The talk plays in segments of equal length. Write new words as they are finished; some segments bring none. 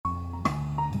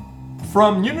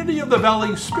From Unity of the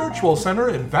Valley Spiritual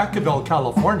Center in Vacaville,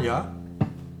 California,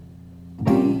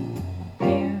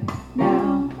 Here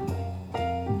now.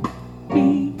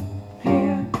 Be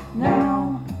here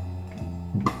now.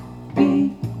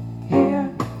 Be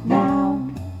here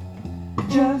now.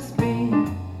 Just be.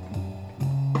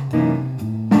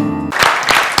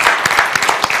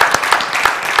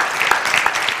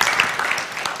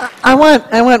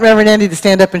 I want Reverend Andy to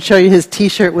stand up and show you his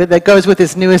T-shirt that goes with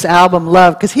his newest album,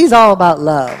 Love, because he's all about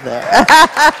love there.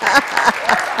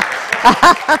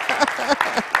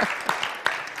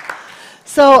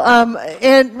 So,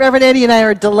 and Reverend Andy and I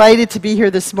are delighted to be here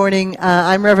this morning.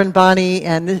 I'm Reverend Bonnie,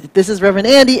 and this is Reverend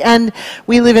Andy, and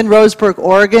we live in Roseburg,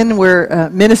 Oregon. We're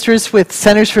ministers with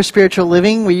Centers for Spiritual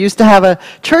Living. We used to have a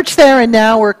church there, and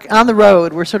now we're on the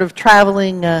road. We're sort of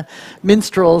traveling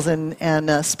minstrels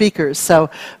and speakers. So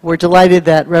we're delighted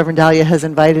that Reverend Dahlia has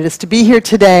invited us to be here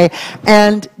today.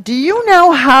 And do you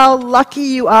know how lucky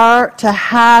you are to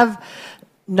have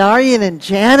Narian and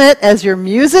Janet as your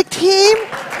music team?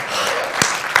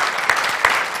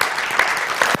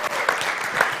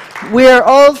 We're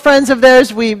old friends of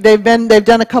theirs. They've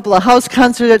done a couple of house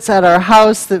concerts at our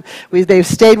house. They've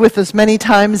stayed with us many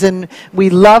times, and we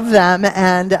love them.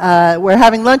 And we're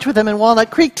having lunch with them in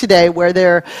Walnut Creek today, where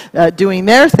they're doing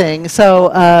their thing.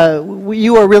 So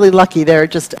you are really lucky. They're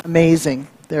just amazing.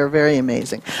 They're very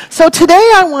amazing. So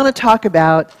today I want to talk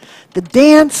about the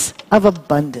dance of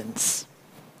abundance.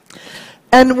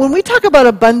 And when we talk about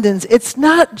abundance, it's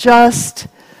not just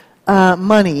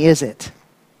money, is it?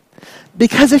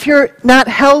 Because if you're not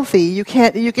healthy, you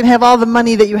can have all the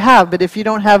money that you have, but if you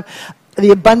don't have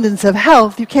the abundance of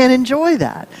health, you can't enjoy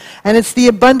that. And it's the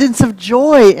abundance of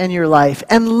joy in your life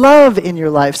and love in your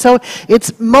life. So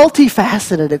it's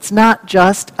multifaceted. It's not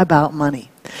just about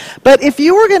money. But if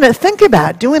you were going to think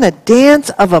about doing a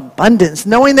dance of abundance,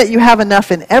 knowing that you have enough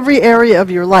in every area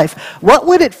of your life, what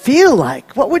would it feel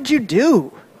like? What would you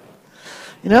do?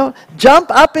 You know, jump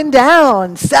up and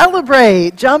down,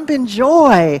 celebrate, jump in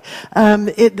joy.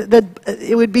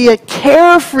 It would be a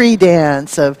carefree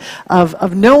dance of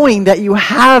knowing that you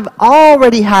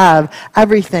already have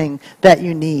everything that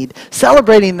you need,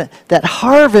 celebrating that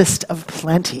harvest of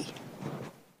plenty.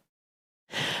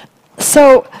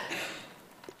 So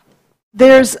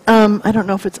there's, I don't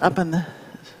know if it's up on the,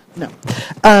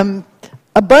 no.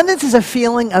 Abundance is a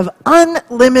feeling of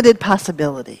unlimited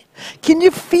possibility. Can you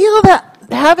feel that?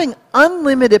 Having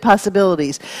unlimited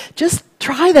possibilities, just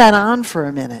try that on for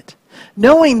a minute,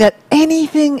 knowing that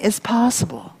anything is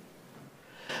possible.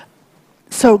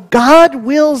 So God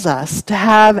wills us to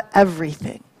have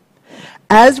everything.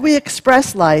 As we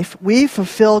express life, we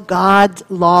fulfill God's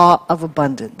law of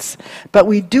abundance. But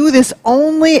we do this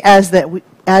only as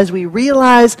we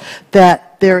realize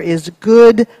that there is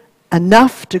good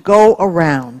enough to go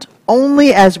around.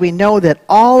 Only as we know that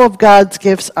all of God's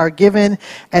gifts are given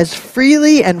as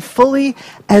freely and fully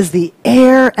as the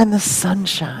air and the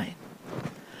sunshine.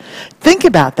 Think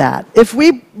about that. If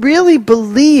we really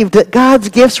believed that God's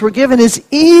gifts were given as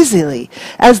easily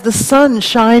as the sun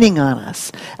shining on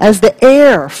us, as the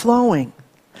air flowing.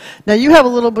 Now, you have a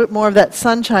little bit more of that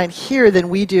sunshine here than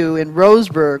we do in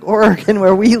Roseburg, Oregon,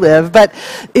 where we live, but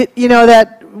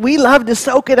that we love to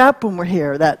soak it up when we're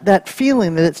here, that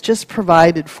feeling that it's just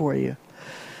provided for you.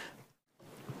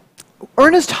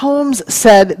 Ernest Holmes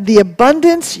said, "The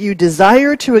abundance you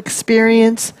desire to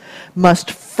experience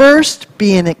must first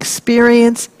be an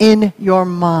experience in your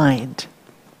mind.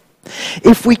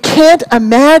 If we can't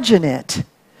imagine it,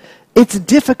 it's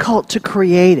difficult to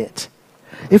create it.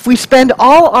 If we spend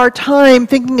all our time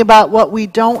thinking about what we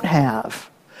don't have,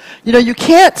 you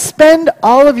can't spend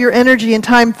all of your energy and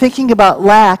time thinking about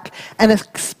lack and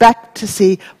expect to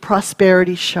see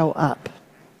prosperity show up.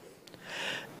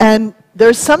 And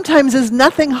there sometimes is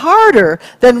nothing harder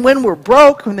than when we're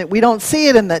broke, when we don't see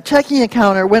it in the checking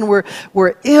account, or when we're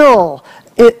ill,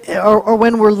 or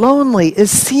when we're lonely, is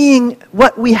seeing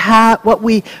what we have, what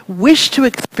we wish to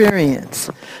experience.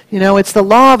 It's the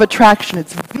law of attraction.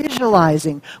 It's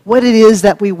visualizing what it is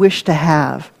that we wish to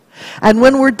have. And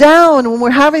when we're down, when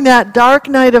we're having that dark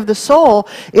night of the soul,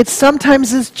 it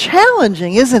sometimes is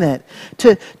challenging, isn't it?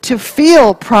 To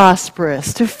feel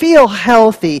prosperous, to feel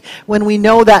healthy when we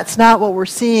know that's not what we're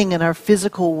seeing in our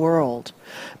physical world.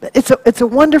 It's a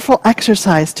wonderful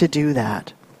exercise to do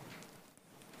that.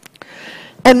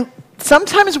 And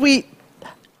sometimes we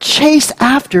chase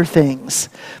after things.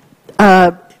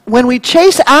 When we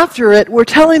chase after it, we're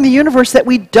telling the universe that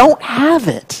we don't have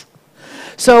it.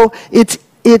 So it's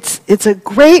it's a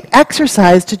great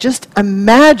exercise to just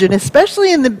imagine,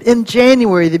 especially in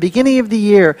January, the beginning of the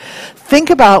year. Think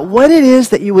about what it is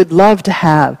that you would love to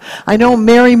have. I know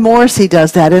Mary Morrissey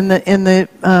does that in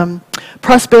the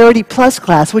Prosperity Plus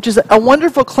class, which is a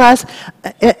wonderful class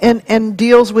and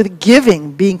deals with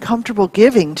giving, being comfortable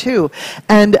giving too.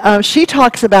 And she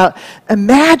talks about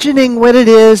imagining what it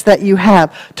is that you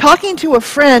have, talking to a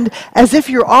friend as if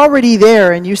you're already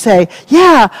there, and you say,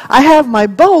 "Yeah, I have my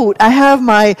boat, I have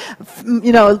my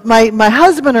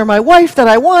husband or my wife that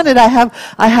I wanted,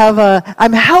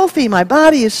 I'm healthy, my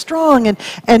body is strong,"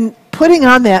 and putting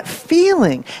on that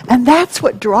feeling. And that's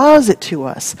what draws it to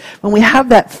us, when we have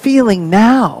that feeling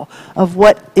now of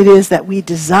what it is that we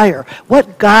desire,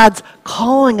 what God's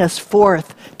calling us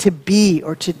forth to be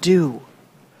or to do.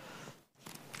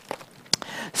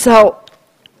 So,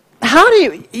 how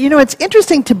do it's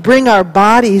interesting to bring our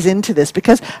bodies into this,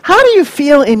 because how do you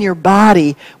feel in your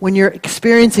body when you're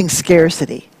experiencing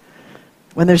scarcity,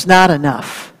 when there's not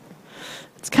enough?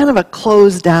 It's kind of a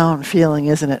closed down feeling,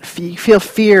 isn't it? You feel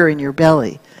fear in your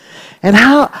belly. And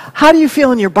how do you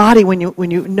feel in your body when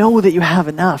you know that you have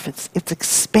enough? It's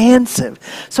expansive.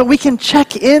 So we can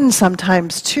check in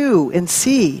sometimes too and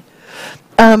see.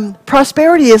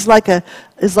 Prosperity is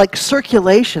like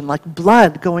circulation, like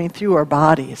blood going through our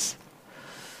bodies.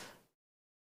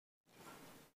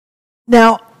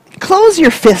 Now, close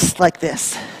your fists like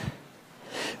this.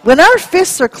 When our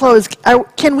fists are closed,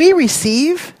 can we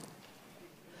receive?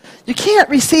 You can't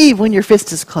receive when your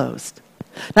fist is closed.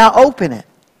 Now open it.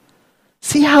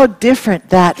 See how different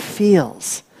that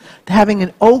feels. Having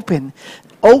an open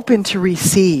to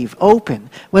receive, open.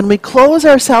 When we close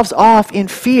ourselves off in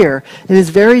fear, it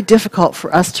is very difficult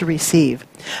for us to receive.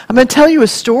 I'm going to tell you a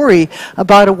story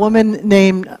about a woman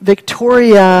named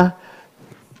Victoria,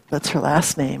 that's her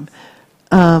last name,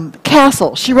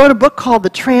 Castle. She wrote a book called The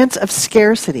Trance of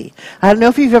Scarcity. I don't know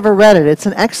if you've ever read it. It's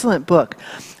an excellent book.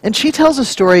 And she tells a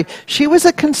story. She was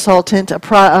a consultant,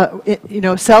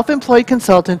 self-employed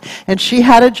consultant, and she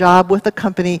had a job with a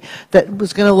company that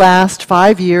was going to last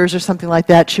 5 years or something like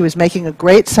that. She was making a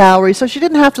great salary, so she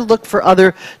didn't have to look for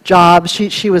other jobs.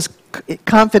 She was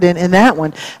confident in that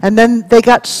one. And then they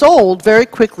got sold very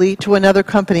quickly to another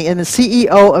company, and the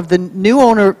CEO of the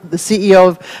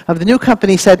new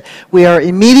company said, "We are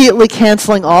immediately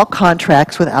canceling all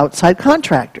contracts with outside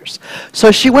contractors."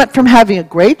 So she went from having a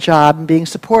great job and being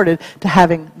supported to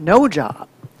having no job.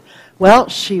 Well,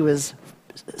 she was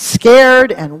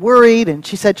scared and worried, and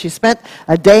she said she spent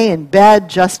a day in bed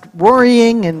just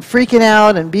worrying and freaking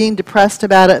out and being depressed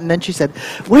about it. And then she said,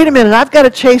 "Wait a minute, I've got to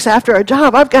chase after a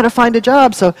job. I've got to find a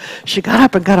job." So she got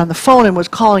up and got on the phone and was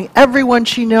calling everyone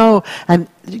she knew, and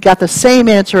got the same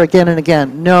answer again and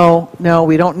again. No,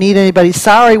 we don't need anybody.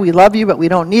 Sorry, we love you, but we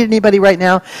don't need anybody right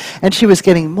now. And she was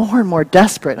getting more and more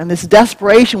desperate, and this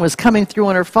desperation was coming through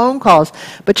on her phone calls,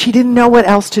 but she didn't know what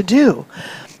else to do.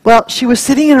 Well, she was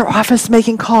sitting in her office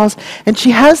making calls, and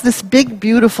she has this big,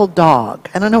 beautiful dog.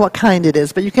 I don't know what kind it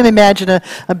is, but you can imagine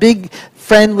a big,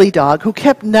 friendly dog who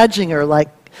kept nudging her like,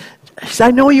 she said,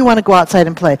 "I know you want to go outside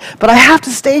and play, but I have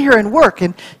to stay here and work."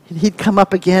 And he'd come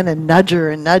up again and nudge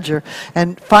her.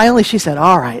 And finally she said,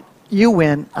 "All right, you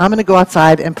win. I'm going to go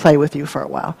outside and play with you for a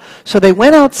while." So they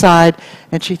went outside,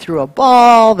 and she threw a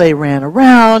ball. They ran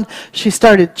around. She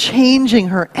started changing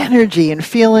her energy and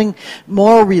feeling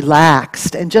more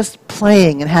relaxed and just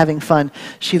playing and having fun.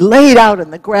 She laid out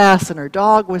in the grass, and her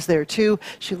dog was there too.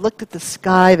 She looked at the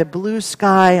sky, the blue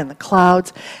sky and the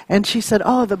clouds, and she said,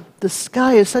 "Oh, the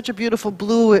sky is such a beautiful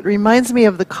blue. It reminds me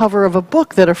of the cover of a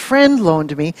book that a friend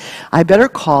loaned me. I better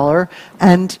call her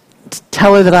and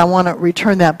tell her that I want to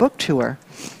return that book to her."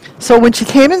 So when she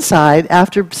came inside,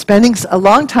 after spending a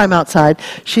long time outside,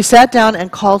 she sat down and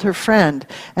called her friend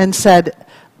and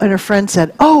her friend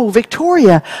said, "Oh,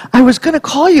 Victoria, I was going to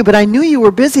call you, but I knew you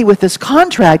were busy with this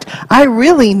contract. I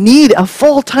really need a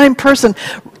full-time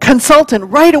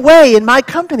consultant right away in my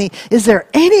company. Is there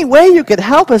any way you could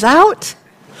help us out?"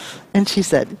 And she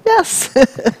said, "Yes."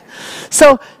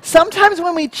 So sometimes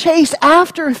when we chase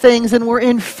after things and we're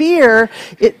in fear,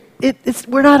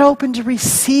 we're not open to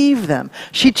receive them.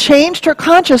 She changed her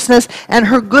consciousness, and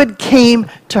her good came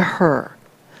to her.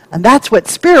 And that's what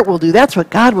Spirit will do. That's what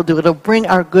God will do. It'll bring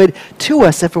our good to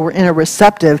us if we're in a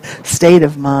receptive state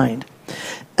of mind.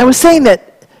 I was saying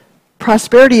that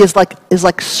prosperity is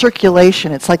like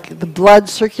circulation. It's like the blood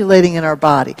circulating in our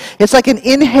body. It's like an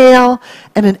inhale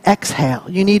and an exhale.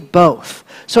 You need both.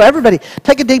 So everybody,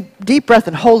 take a deep breath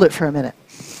and hold it for a minute.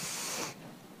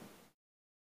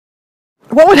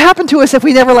 What would happen to us if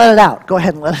we never let it out? Go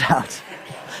ahead and let it out.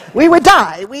 We would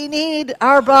die.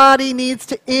 Our body needs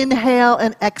to inhale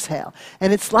and exhale.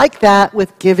 And it's like that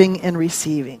with giving and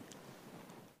receiving.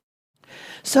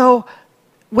 So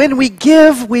when we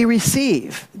give, we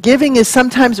receive. Giving is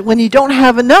sometimes, when you don't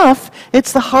have enough,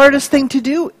 it's the hardest thing to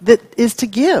do, that is to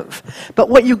give. But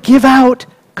what you give out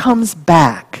comes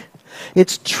back.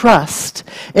 It's trust.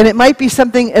 And it might be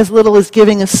something as little as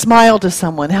giving a smile to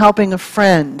someone, helping a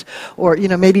friend, or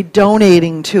maybe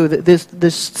donating to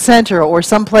this center or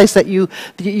someplace that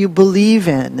you believe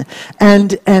in.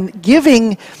 And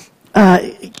giving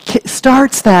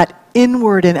starts that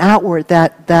inward and outward,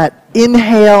 that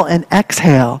inhale and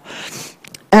exhale.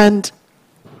 And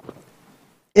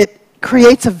it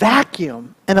creates a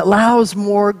vacuum and allows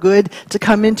more good to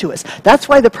come into us. That's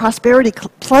why the Prosperity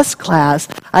Plus class,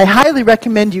 I highly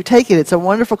recommend you take it. It's a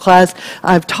wonderful class.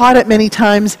 I've taught it many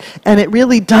times, and it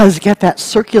really does get that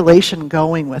circulation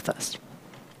going with us.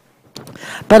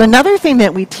 But another thing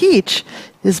that we teach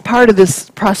as part of this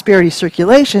prosperity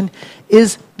circulation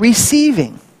is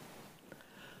receiving.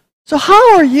 So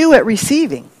how are you at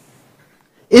receiving?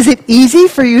 Is it easy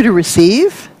for you to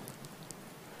receive?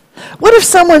 What if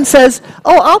someone says,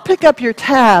 "Oh, I'll pick up your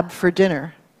tab for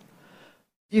dinner"?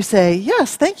 Do you say,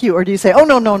 "Yes, thank you," or do you say, "Oh,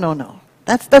 no.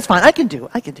 That's fine. I can do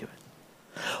it."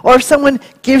 Or if someone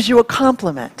gives you a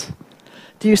compliment,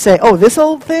 do you say, "Oh, this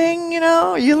old thing,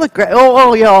 you look great.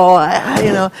 Oh,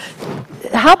 yeah,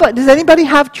 How about, does anybody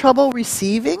have trouble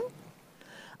receiving?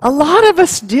 A lot of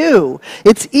us do.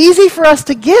 It's easy for us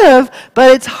to give, but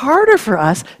it's harder for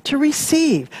us to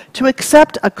receive, to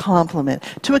accept a compliment,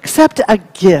 to accept a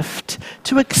gift,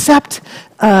 to accept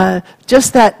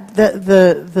just that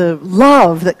the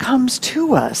love that comes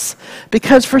to us.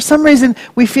 Because for some reason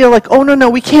we feel like, oh, no,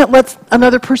 we can't let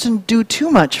another person do too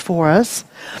much for us.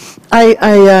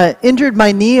 I injured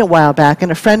my knee a while back,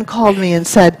 and a friend called me and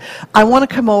said, "I want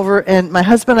to come over, and my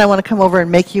husband and I want to come over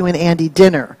and make you and Andy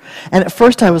dinner." And at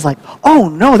first I was like, "Oh,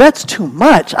 no, that's too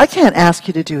much. I can't ask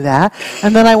you to do that."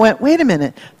 And then I went, wait a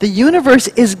minute. The universe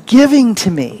is giving to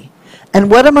me.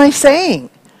 And what am I saying?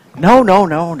 No,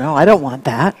 I don't want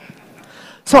that.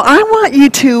 So I want you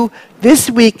to, this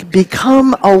week,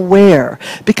 become aware.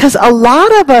 Because a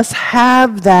lot of us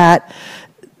have that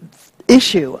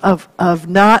issue of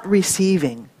not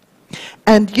receiving.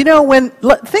 And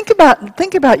think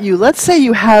about you. Let's say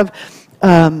you have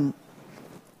a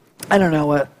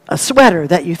sweater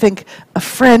that you think a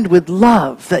friend would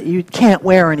love that you can't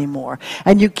wear anymore,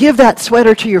 and you give that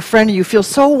sweater to your friend and you feel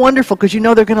so wonderful because you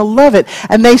know they're going to love it,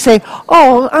 and they say,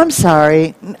 "Oh, I'm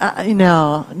sorry,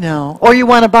 no." Or you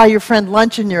want to buy your friend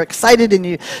lunch and you're excited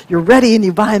and you're ready and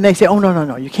you buy, and they say, "Oh,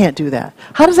 no, you can't do that."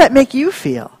 How does that make you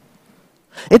feel?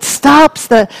 It stops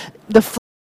the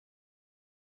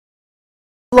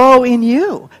flow in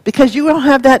you because you don't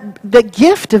have the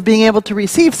gift of being able to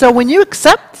receive. So when you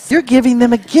accept, you're giving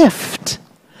them a gift.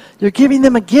 You're giving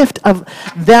them a gift of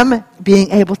them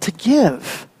being able to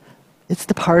give. It's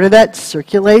the part of that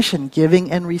circulation,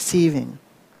 giving and receiving.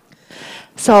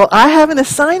 So I have an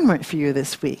assignment for you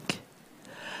this week.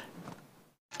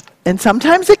 And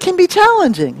sometimes it can be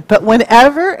challenging, but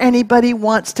whenever anybody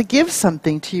wants to give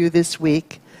something to you this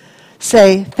week,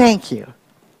 say thank you.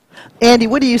 Andy,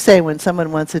 what do you say when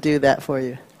someone wants to do that for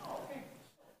you?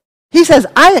 He says,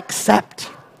 "I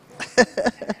accept."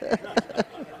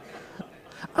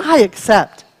 I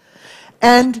accept.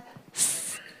 And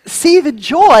see the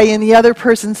joy in the other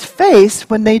person's face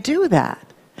when they do that.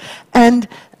 And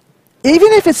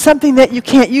even if it's something that you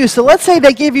can't use. So let's say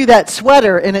they give you that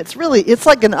sweater, and it's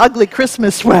like an ugly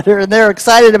Christmas sweater, and they're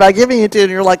excited about giving it to you,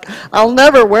 and you're like, "I'll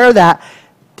never wear that."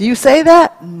 Do you say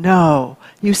that? No.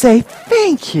 You say,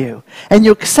 "Thank you." And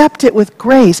you accept it with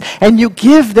grace, and you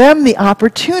give them the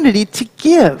opportunity to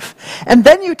give. And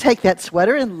then you take that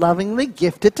sweater and lovingly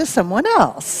gift it to someone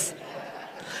else.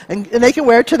 And they can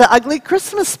wear it to the ugly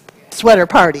Christmas sweater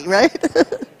party, right?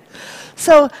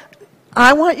 So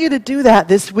I want you to do that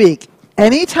this week.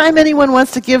 Anytime anyone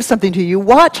wants to give something to you,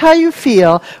 watch how you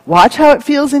feel, watch how it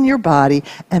feels in your body,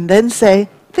 and then say,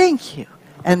 "Thank you,"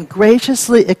 and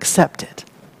graciously accept it.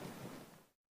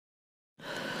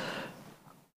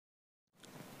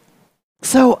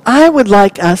 So I would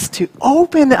like us to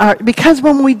open because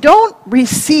when we don't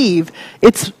receive,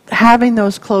 it's having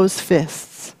those closed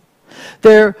fists.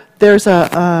 There's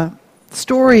a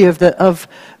story of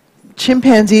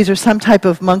chimpanzees or some type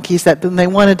of monkeys that when they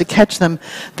wanted to catch them,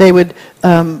 they would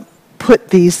put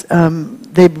these,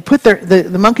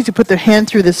 the monkeys would put their hand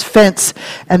through this fence,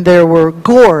 and there were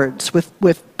gourds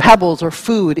with pebbles or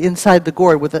food inside the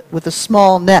gourd with a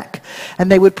small neck.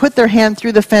 And they would put their hand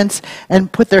through the fence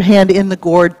and put their hand in the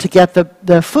gourd to get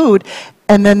the food.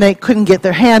 and then they couldn't get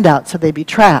their hand out, so they'd be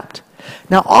trapped.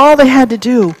 Now, all they had to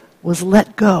do was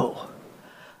let go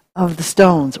of the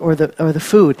stones or the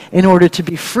food in order to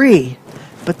be free,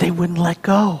 but they wouldn't let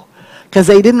go because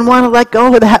they didn't want to let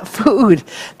go of that food.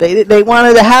 They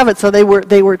wanted to have it, so they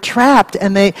were trapped,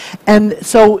 and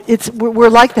so we're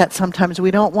like that sometimes.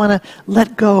 We don't want to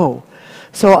let go.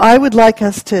 So I would like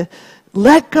us to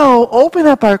let go, open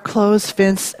up our closed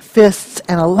fists,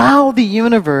 and allow the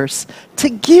universe to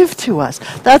give to us.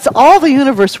 That's all the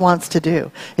universe wants to do,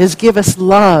 is give us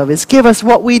love, is give us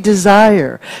what we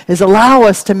desire, is allow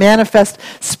us to manifest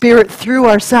spirit through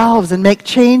ourselves and make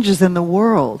changes in the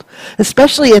world.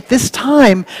 Especially at this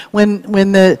time when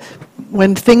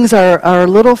things are a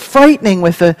little frightening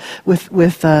with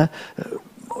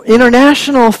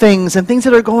international things and things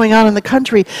that are going on in the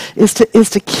country, is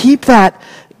to keep that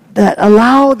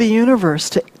allow the universe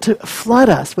to flood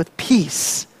us with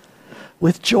peace,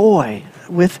 with joy,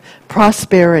 with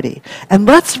prosperity. And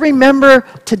let's remember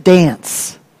to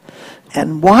dance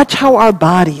and watch how our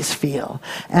bodies feel.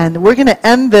 And we're going to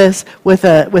end this with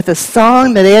a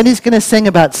song that Andy's going to sing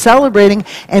about celebrating.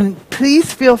 And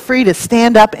please feel free to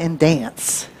stand up and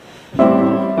dance.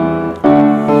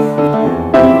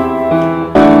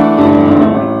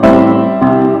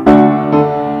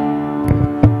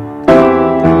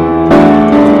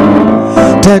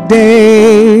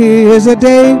 Today is a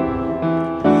day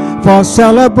for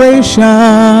celebration.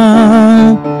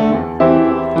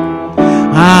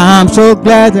 I'm so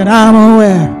glad that I'm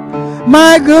aware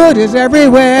my good is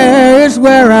everywhere, it's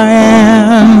where I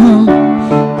am.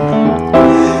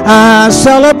 I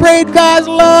celebrate God's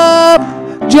love,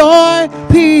 joy,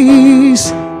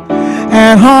 peace,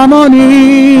 and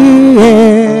harmony.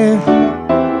 Yeah.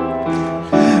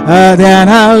 Then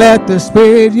I'll let the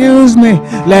Spirit use me.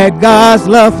 Let God's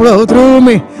love flow through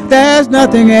me. There's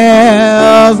nothing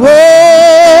else.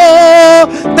 Whoa,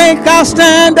 think I'll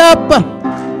stand up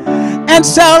and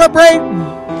celebrate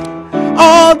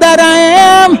all that I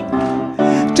am.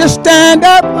 Just stand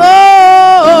up,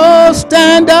 oh,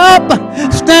 stand up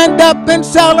and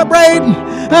celebrate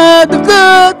the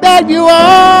good that you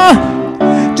are.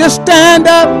 Just stand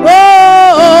up, oh,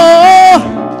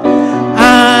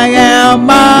 I am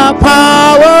my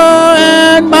power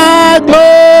and my glory.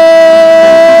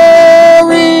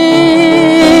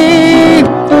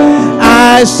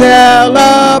 I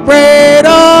celebrate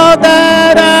all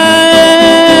that I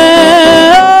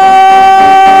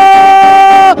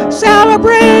am.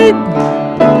 Celebrate.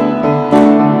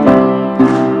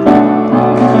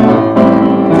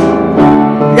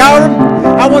 Y'all,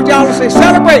 I want y'all to say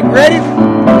celebrate. Ready?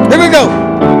 Here we go.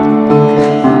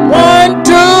 1,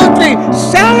 2, 3.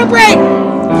 Celebrate.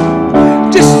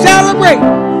 Just celebrate.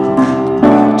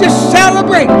 Just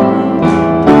celebrate.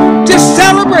 Just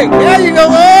celebrate. There you go.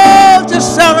 Oh,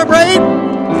 just celebrate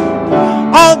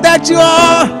all that you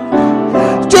are.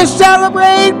 Just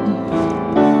celebrate.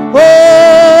 Oh,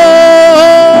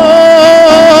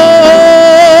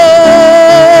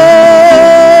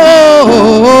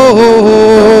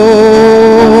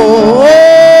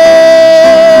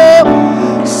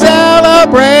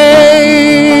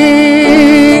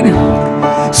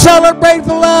 celebrate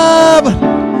the love,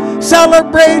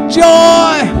 celebrate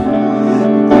joy,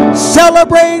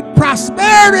 celebrate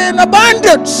prosperity and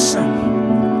abundance,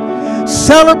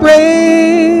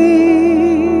 celebrate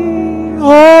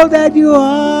all that you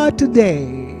are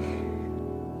today,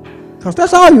 because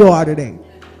that's all you are today.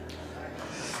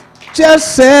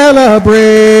 Just celebrate.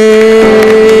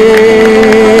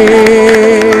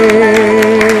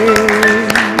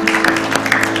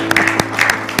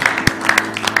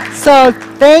 So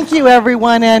thank you,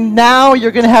 everyone. And now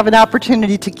you're going to have an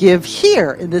opportunity to give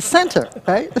here in the center,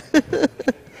 right?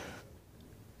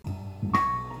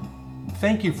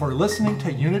 Thank you for listening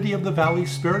to Unity of the Valley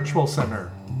Spiritual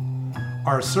Center.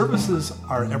 Our services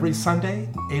are every Sunday,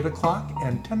 8 o'clock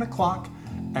and 10 o'clock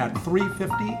at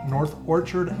 350 North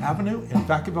Orchard Avenue in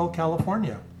Vacaville,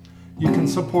 California. You can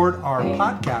support our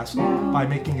podcast by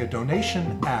making a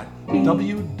donation at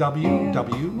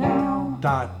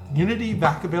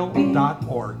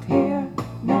www.unityvacaville.org.